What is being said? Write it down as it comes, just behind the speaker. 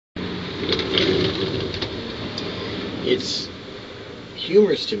It's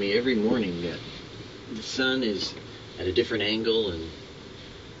humorous to me every morning that the sun is at a different angle, and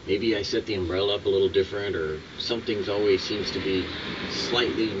maybe I set the umbrella up a little different, or something's always seems to be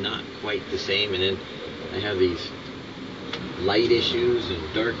slightly not quite the same, and then I have these light issues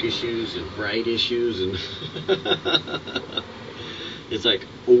and dark issues and bright issues, and it's like,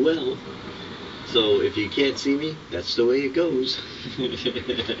 oh well. So if you can't see me, that's the way it goes.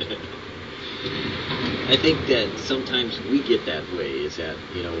 I think that sometimes we get that way, is that,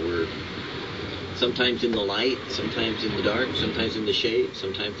 we're sometimes in the light, sometimes in the dark, sometimes in the shade,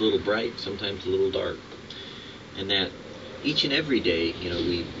 sometimes a little bright, sometimes a little dark. And that each and every day,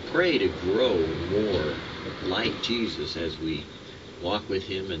 we pray to grow more like Jesus as we walk with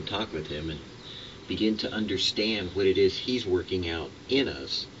Him and talk with Him and begin to understand what it is He's working out in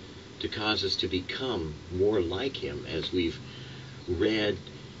us to cause us to become more like Him, as we've read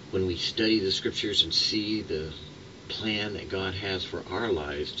when we study the Scriptures and see the plan that God has for our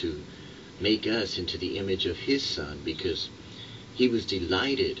lives to make us into the image of His Son, because He was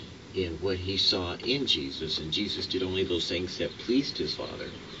delighted in what He saw in Jesus, and Jesus did only those things that pleased His Father.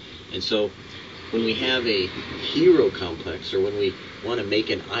 And so when we have a hero complex, or when we want to make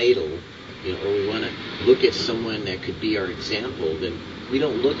an idol, or we want to look at someone that could be our example, then we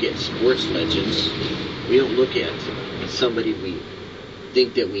don't look at sports legends. We don't look at somebody we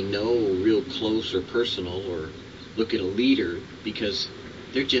think that we know real close or personal, or look at a leader, because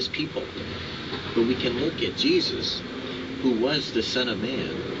they're just people. But we can look at Jesus, who was the Son of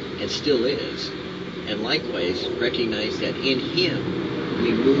Man and still is, and likewise recognize that in Him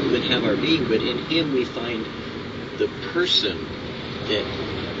we move and have our being, but in Him we find the person that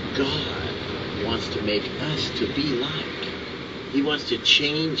God wants to make us to be like. He wants to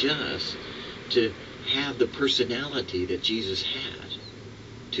change us to have the personality that Jesus had,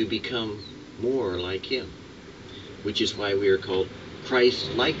 to become more like Him, which is why we are called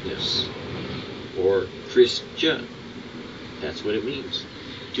Christ-likeness, or Christian. That's what it means,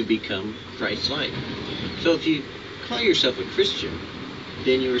 to become Christ-like. So if you call yourself a Christian,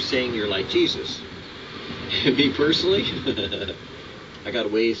 then you're saying you're like Jesus. Me personally, I got a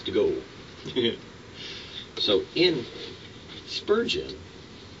ways to go. So in Spurgeon,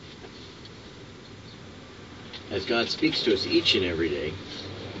 as God speaks to us each and every day,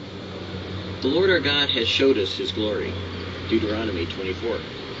 the Lord our God has showed us His glory. Deuteronomy 24.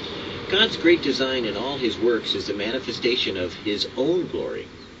 God's great design in all His works is the manifestation of His own glory.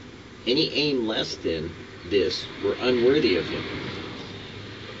 Any aim less than this were unworthy of Him.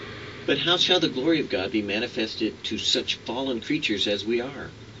 But how shall the glory of God be manifested to such fallen creatures as we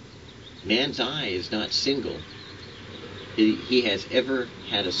are? Man's eye is not single. He has ever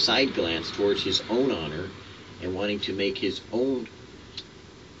had a side glance towards his own honor and wanting to make his own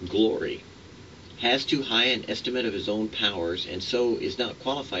glory, has too high an estimate of his own powers, and so is not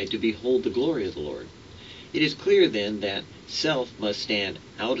qualified to behold the glory of the Lord. It is clear then that self must stand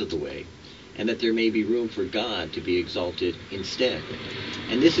out of the way, and that there may be room for God to be exalted instead.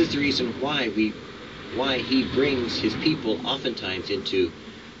 And this is the reason why He brings His people oftentimes into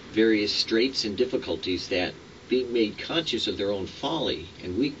various straits and difficulties, that being made conscious of their own folly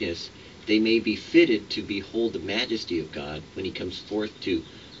and weakness, they may be fitted to behold the majesty of God when He comes forth to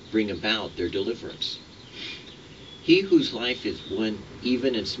bring about their deliverance. He whose life is one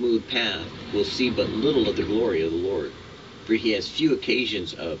even and smooth path will see but little of the glory of the Lord, for he has few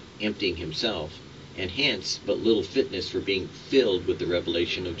occasions of emptying himself, and hence but little fitness for being filled with the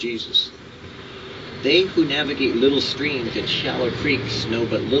revelation of Jesus. They who navigate little streams and shallow creeks know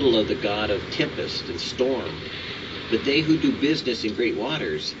but little of the God of tempest and storm, but they who do business in great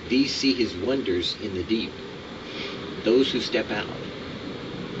waters, these see His wonders in the deep. Those who step out.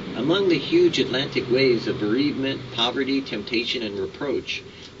 Among the huge Atlantic waves of bereavement, poverty, temptation, and reproach,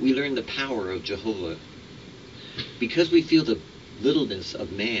 we learn the power of Jehovah. Because we feel the littleness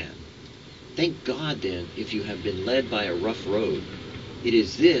of man, thank God then if you have been led by a rough road. It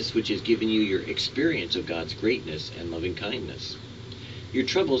is this which has given you your experience of God's greatness and loving kindness. Your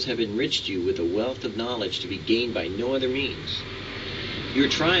troubles have enriched you with a wealth of knowledge to be gained by no other means. Your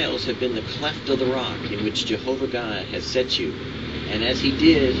trials have been the cleft of the rock in which Jehovah God has set you, and as He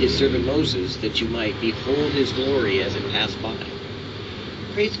did His servant Moses, that you might behold His glory as it passed by.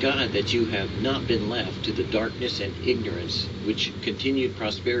 Praise God that you have not been left to the darkness and ignorance which continued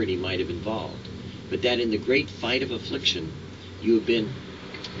prosperity might have involved, but that in the great fight of affliction you have been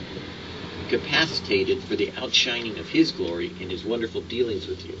capacitated for the outshining of His glory in His wonderful dealings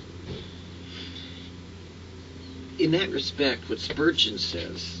with you. In that respect, what Spurgeon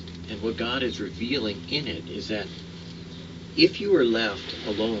says, and what God is revealing in it, is that if you are left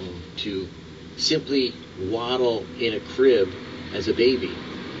alone to simply waddle in a crib as a baby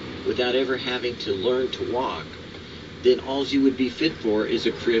without ever having to learn to walk, then all you would be fit for is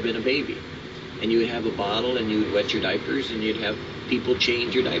a crib and a baby. And you would have a bottle, and you would wet your diapers, and you'd have people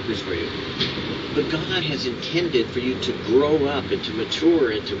change your diapers for you. But God has intended for you to grow up and to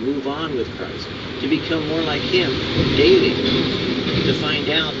mature and to move on with Christ, to become more like Him daily, to find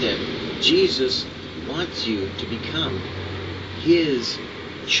out that Jesus wants you to become His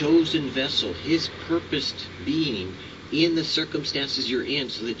chosen vessel, His purposed being in the circumstances you're in,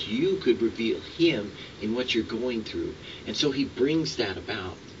 so that you could reveal Him in what you're going through. And so He brings that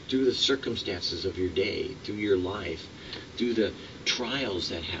about through the circumstances of your day, through your life, through the trials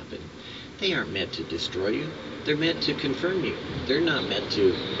that happen. They aren't meant to destroy you. They're meant to confirm you. They're not meant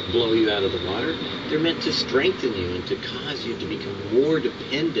to blow you out of the water. They're meant to strengthen you and to cause you to become more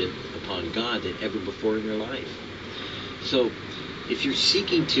dependent upon God than ever before in your life. So, if you're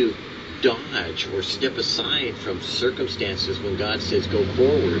seeking to dodge or step aside from circumstances when God says go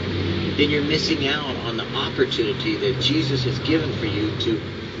forward, then you're missing out on the opportunity that Jesus has given for you to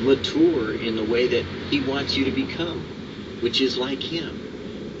mature in the way that He wants you to become, which is like Him.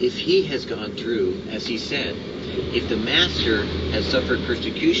 If He has gone through, as He said, if the Master has suffered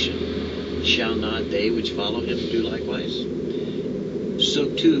persecution, shall not they which follow Him do likewise? So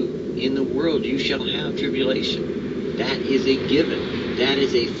too, in the world you shall have tribulation. That is a given. That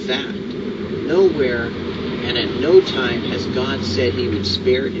is a fact. Nowhere and at no time has God said He would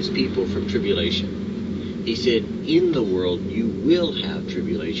spare His people from tribulation. He said, in the world you will have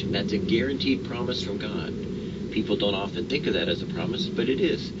tribulation. That's a guaranteed promise from God. People don't often think of that as a promise, but it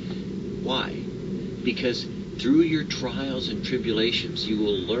is. Why? Because through your trials and tribulations, you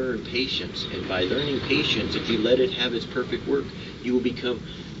will learn patience. And by learning patience, if you let it have its perfect work, you will become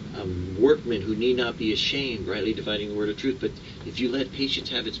a workman who need not be ashamed, rightly dividing the word of truth. But if you let patience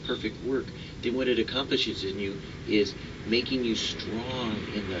have its perfect work, then what it accomplishes in you is making you strong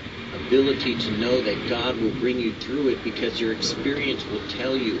in the ability to know that God will bring you through it, because your experience will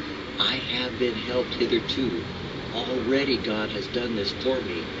tell you, I have been helped hitherto. Already God has done this for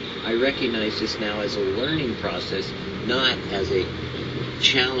me. I recognize this now as a learning process, not as a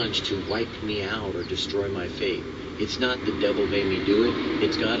challenge to wipe me out or destroy my faith. It's not the devil made me do it.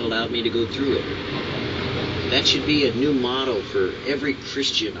 It's God allowed me to go through it. That should be a new motto for every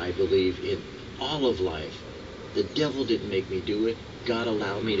Christian, I believe, in all of life. The devil didn't make me do it. God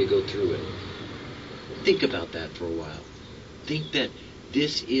allowed me to go through it. Think about that for a while. Think that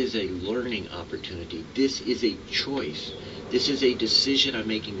this is a learning opportunity. This is a choice. This is a decision I'm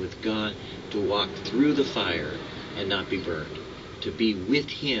making with God to walk through the fire and not be burned. To be with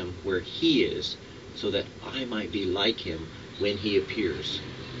Him where He is, so that I might be like Him when He appears.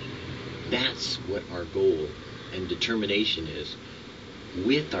 That's what our goal and determination is,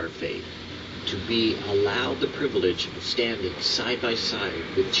 with our faith, to be allowed the privilege of standing side by side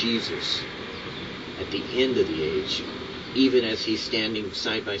with Jesus at the end of the age, even as He's standing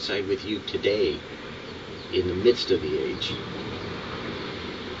side by side with you today in the midst of the age.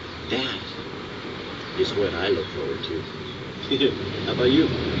 That is what I look forward to. How about you?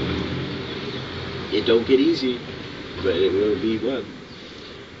 It don't get easy, but it will be what?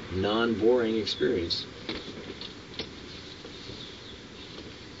 Non-boring experience.